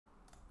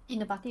in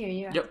the party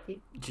already, right? Yep. Okay.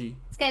 G.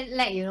 Scared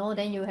lag, you know,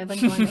 then you haven't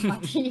joined the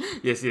party.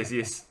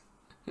 Yes.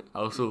 I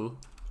also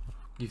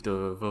give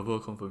the verbal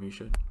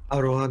confirmation.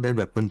 Aroha then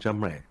weapon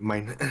jump, right?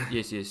 Mine.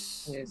 Yes.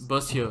 Yes.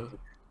 Burst here.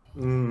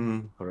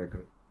 Correct.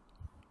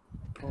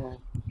 Oh,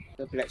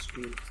 the black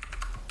screen.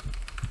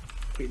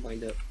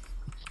 Quick-minded.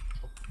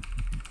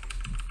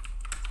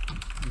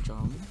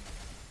 Jump.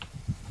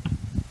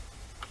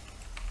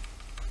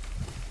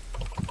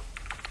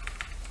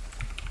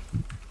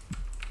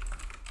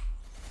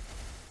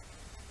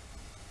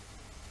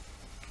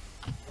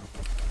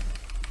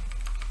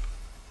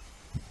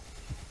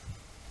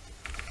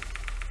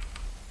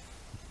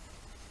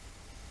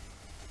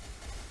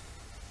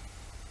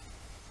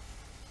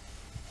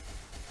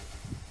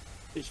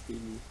 HP.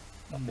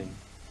 Nothing.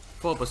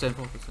 4%.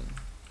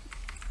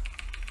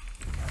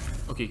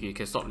 Okay,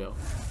 can stop now.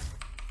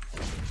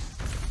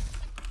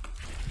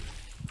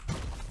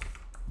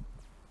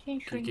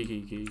 Change shrink.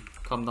 Okay.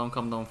 Calm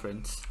down,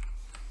 friends.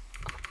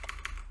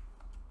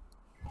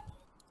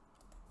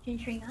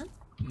 Change shrink, huh?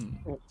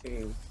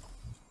 Okay.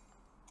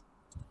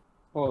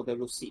 Oh, the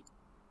Lucid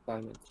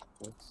diamond.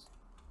 Yes.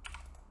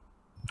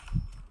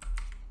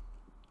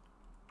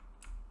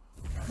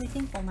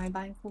 Waiting for my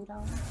bind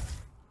cooldown.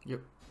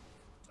 Yep.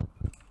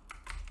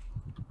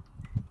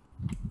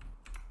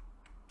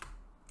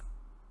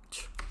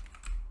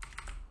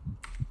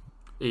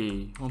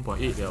 Eh,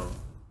 1.8 now.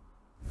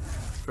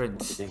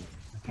 Friends.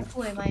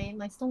 Careful,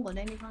 my stone got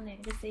damage on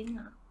it. Just saying.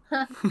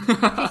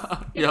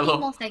 15 Yeah, lor.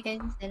 more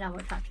seconds, then I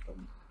will charge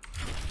stone.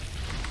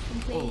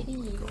 Don't play Oh,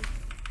 already. God.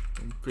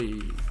 Don't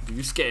play. Do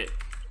you scared?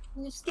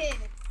 I'm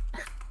scared.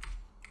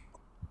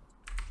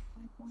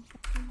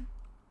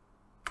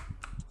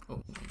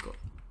 Oh my god.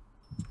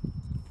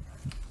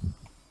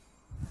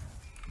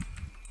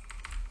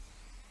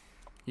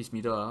 He's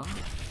middle, ah.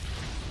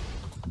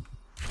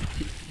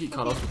 Hit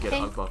Kalos to get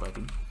out buff, I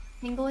think.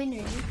 Can go in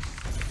already.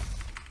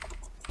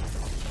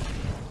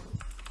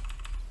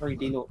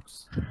 Already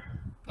knows.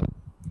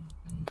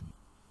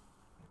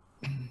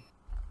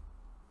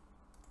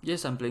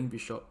 Yes, I'm playing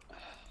Bishop.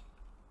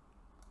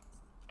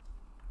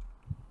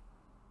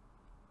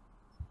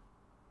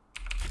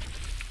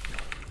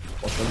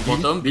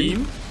 Bottom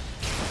beam.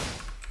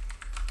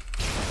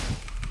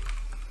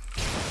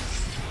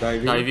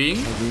 Diving.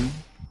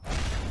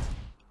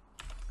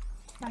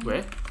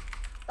 Where?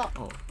 Top.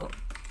 Oh, top.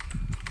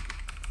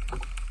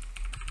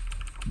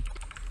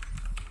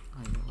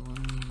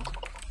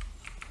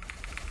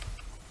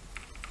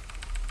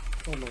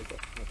 Oh my god.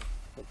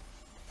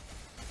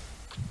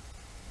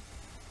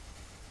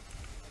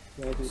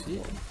 Where do See? you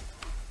go?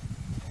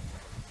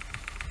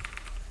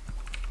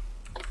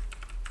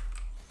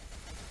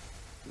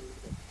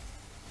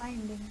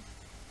 Finding.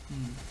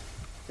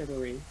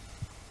 February.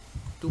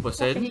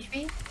 2%. Finish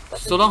me.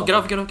 So long, get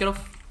off.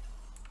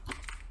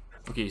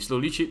 Okay,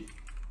 slowly chip.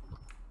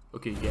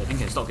 Okay, yeah, I think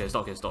can stop.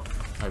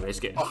 I very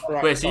scared.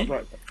 Right, Where is he?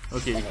 right.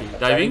 Okay.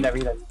 Diving.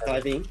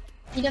 Diving.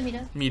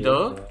 Middle.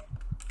 Middle.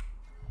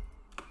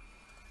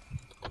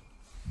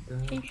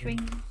 Change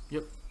shrink.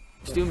 Yep.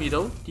 Still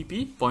middle.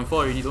 TP. 0.4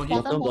 already, don't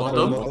hit.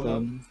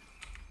 Bottom.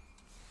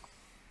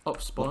 Up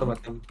spawn.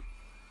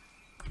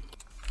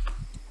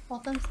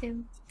 Bottom still.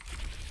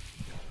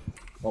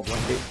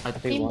 I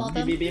think Beam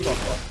bottom. BB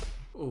bottom.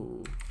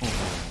 Oh.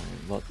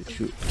 Not to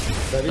shoot.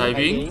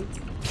 Diving.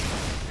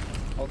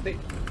 I'll take.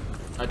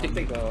 I think.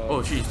 take the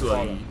Oh shit, it's too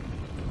early.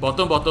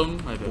 Bottom.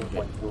 I bet.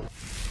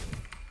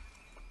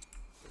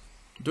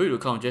 Don't need to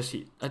count, just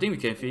hit. I think we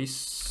can face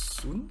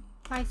soon.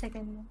 5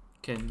 seconds.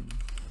 Can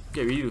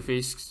get ready to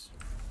face.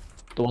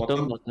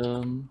 Bottom.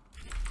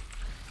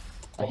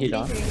 I hit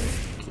Dive.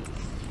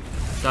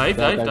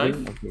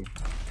 Okay.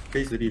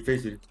 Face ready.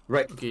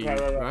 Right. Okay,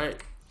 Right.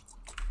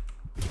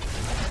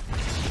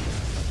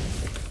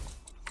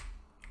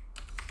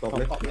 Top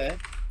Top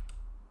left.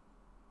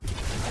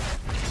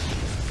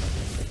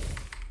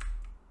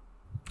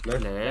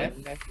 there.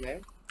 Left.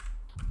 Left.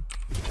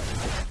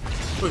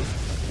 Wait,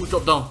 who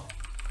dropped down?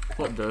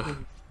 What the?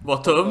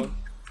 Bottom?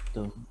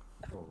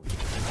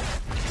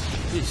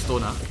 This is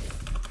stone, ah?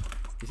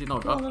 Is it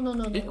not up? No.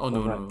 Eh? Oh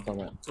no.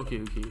 Alright. Okay.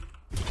 This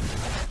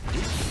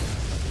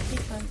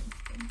one.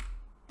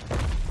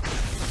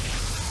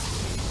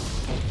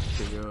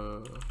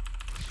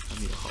 I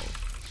need a how.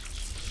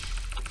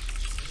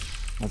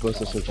 My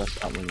burst also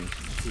just up only.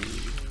 Okay.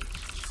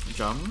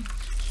 Jump.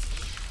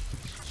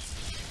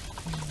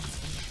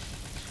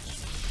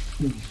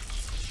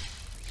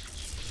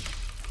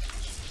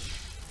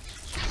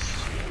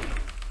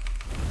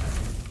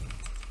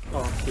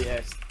 Oh,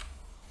 PS.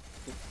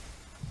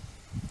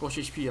 Watch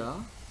HP,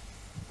 ah.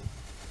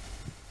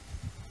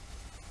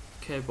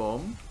 Care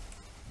bomb.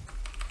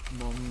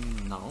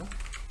 Bomb now.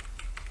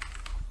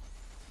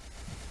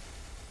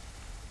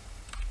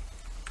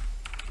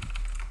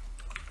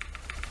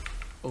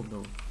 Oh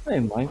no. Hey,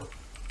 mine.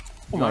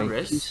 You want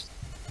rest?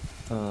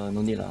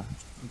 No need lah.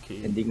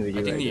 Okay. Ending already,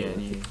 I think right?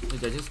 need. I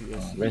just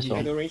rest. Rest off.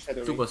 Shadow range.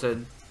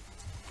 2%.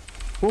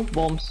 Both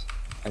bombs.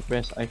 I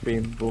press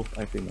iframe, both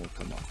iframe will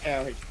come out.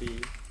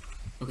 LHP.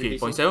 Okay,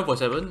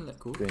 0.7, let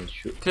go. Go and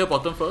shoot. Clear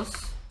bottom first.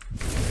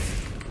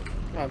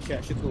 Oh shit,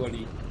 I shoot too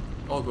early.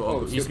 All good, Oh, all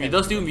good. Is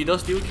still middle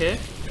still, care?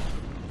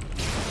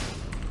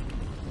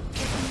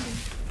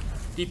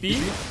 TP,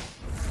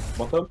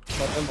 Bottom.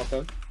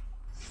 Bottom.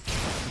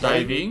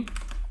 diving,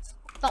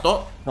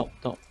 Top. top,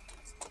 Top.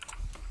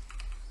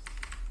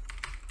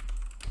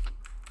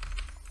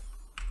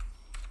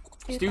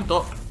 still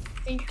top,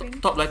 Mainstream.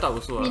 top light up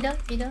also. Middle.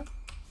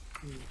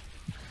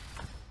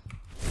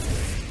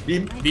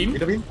 Beam. Beam.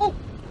 Middle beam. Oh.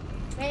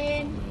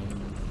 And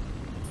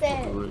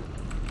set. Good.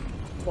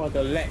 For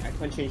the leg, I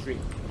can't change ring.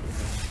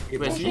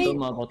 Where's he?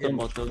 Bottom.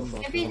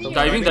 Everything.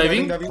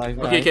 Diving. Dive.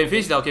 Okay, can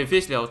face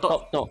liao,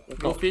 top. Top.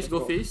 Go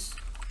face.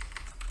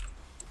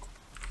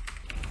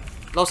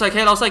 Lao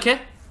side care.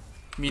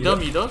 Middle.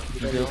 Middle.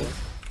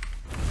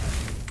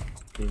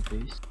 Okay,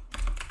 face.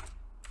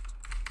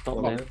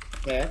 Top left.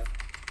 Yeah.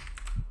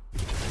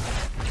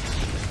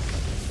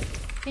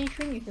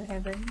 Mainstream if you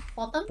haven't.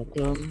 Bottom.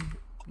 Bottom.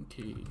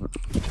 Okay.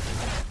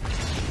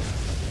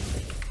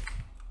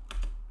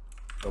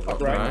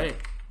 Right.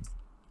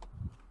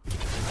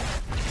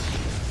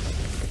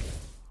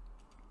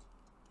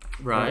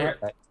 Right.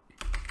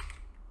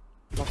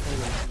 Last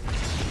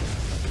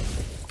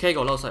one. Okay,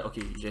 got outside.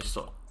 Okay, you just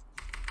saw.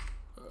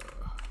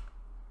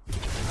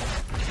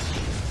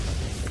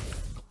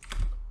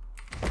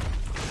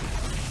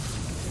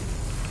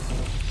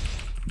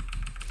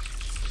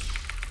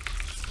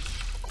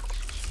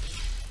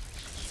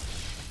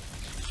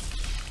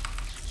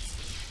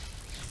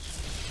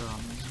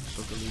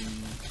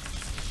 Toggling.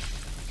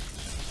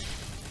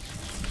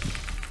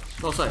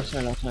 Outside.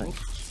 Outside.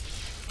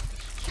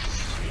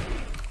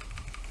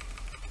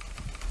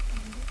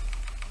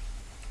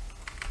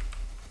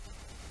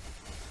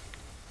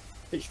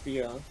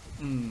 HP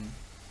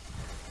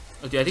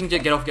Okay, I think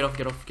just get off,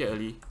 get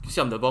early.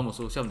 Sit on the bomb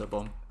also, sit on the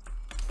bomb.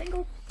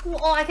 Single.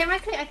 Oh, I can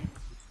right click.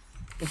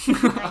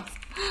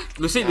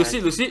 Lucid.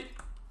 Lucided.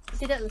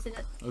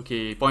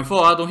 Okay,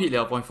 0.4 don't hit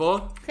liao,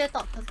 0.4. Clear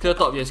top. Clear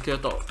top, yes, clear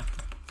top.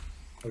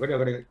 I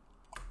got it.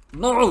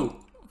 No!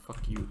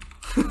 Fuck you.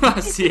 So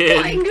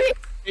Sian. ring. angry.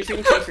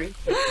 Change ring.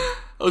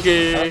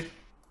 Okay.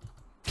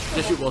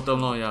 Just shoot bottom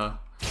lor, yeah.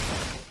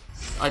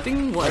 I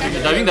think what?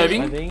 Diving.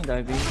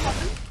 Diving.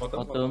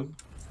 Bottom.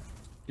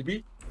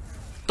 TP.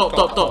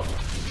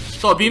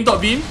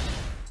 Top beam.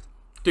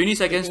 20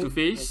 seconds to I'm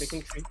face.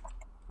 taking 3.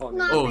 Oh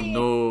No. no. Oh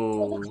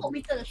no.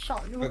 Overcommitted the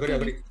shot. I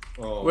got it.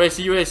 Oh. Where is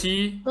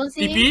he? Don't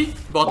see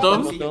TP?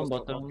 Bottom?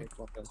 Bottom. Okay,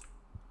 bottom.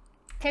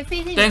 Can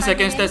face it. 10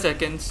 seconds.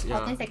 Oh,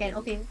 Yeah. 10 seconds.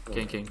 Okay.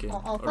 Can.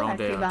 Oh, first I Around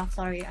there. pre-buff.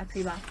 Sorry, I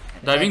pre-buff.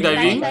 Diving.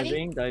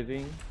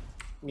 Diving.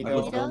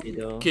 Middle.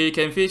 Middle. Okay,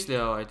 can face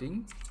liao, I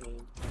think.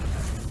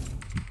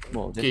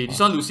 Oh, Okay, this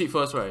one Lucid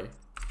first, right?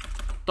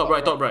 Top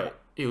right.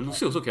 Eh,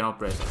 Lucid also cannot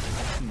press.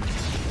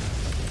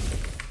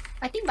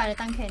 I think by the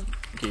time can.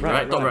 Okay,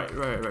 Right, top right.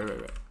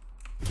 right.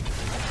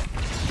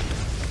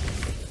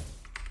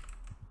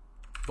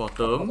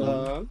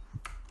 Bottom.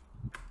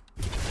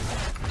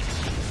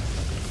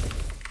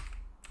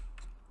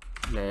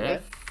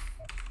 Left.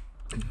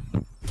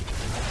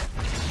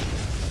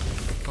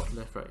 Top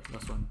left, right.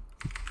 Last one.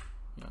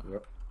 Yeah.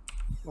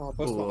 Oh,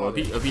 first Oh, a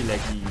bit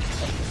laggy.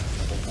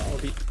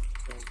 A bit.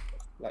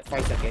 Like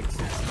 5 seconds.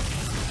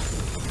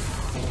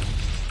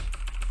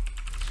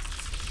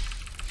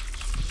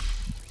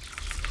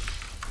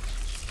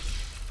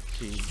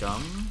 Okay,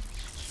 jump.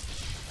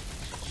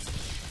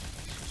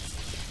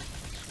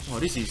 Oh,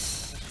 this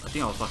is, I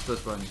think, our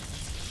fastest run.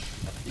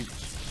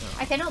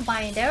 I cannot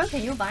bind. Daryl,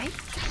 can you bind?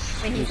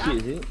 When he's up?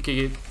 Is it?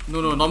 Okay,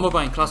 no, normal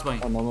bind, class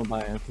bind. Oh, normal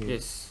buy. Okay.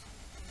 Yes.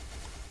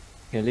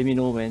 Can let me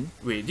know when.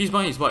 Wait, this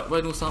bind is what?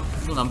 Why no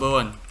number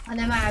one? Oh,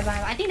 never mind, I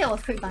bind. I think that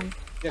was quick bind.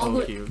 Yes, Oh,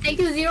 good. okay. Thank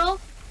you, Zero.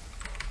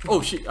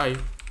 Oh shit,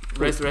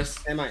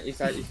 rest. Never mind, it's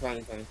fine.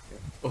 Yeah.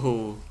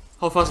 Oh,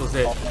 how fast was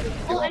that?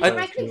 Oh, and then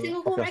right click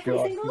single go, right click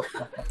single.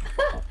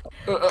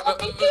 Oh,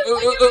 Thank you,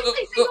 right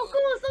click single go,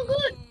 so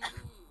good.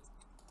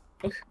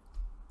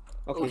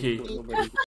 Okay. Okay. Good, nobody.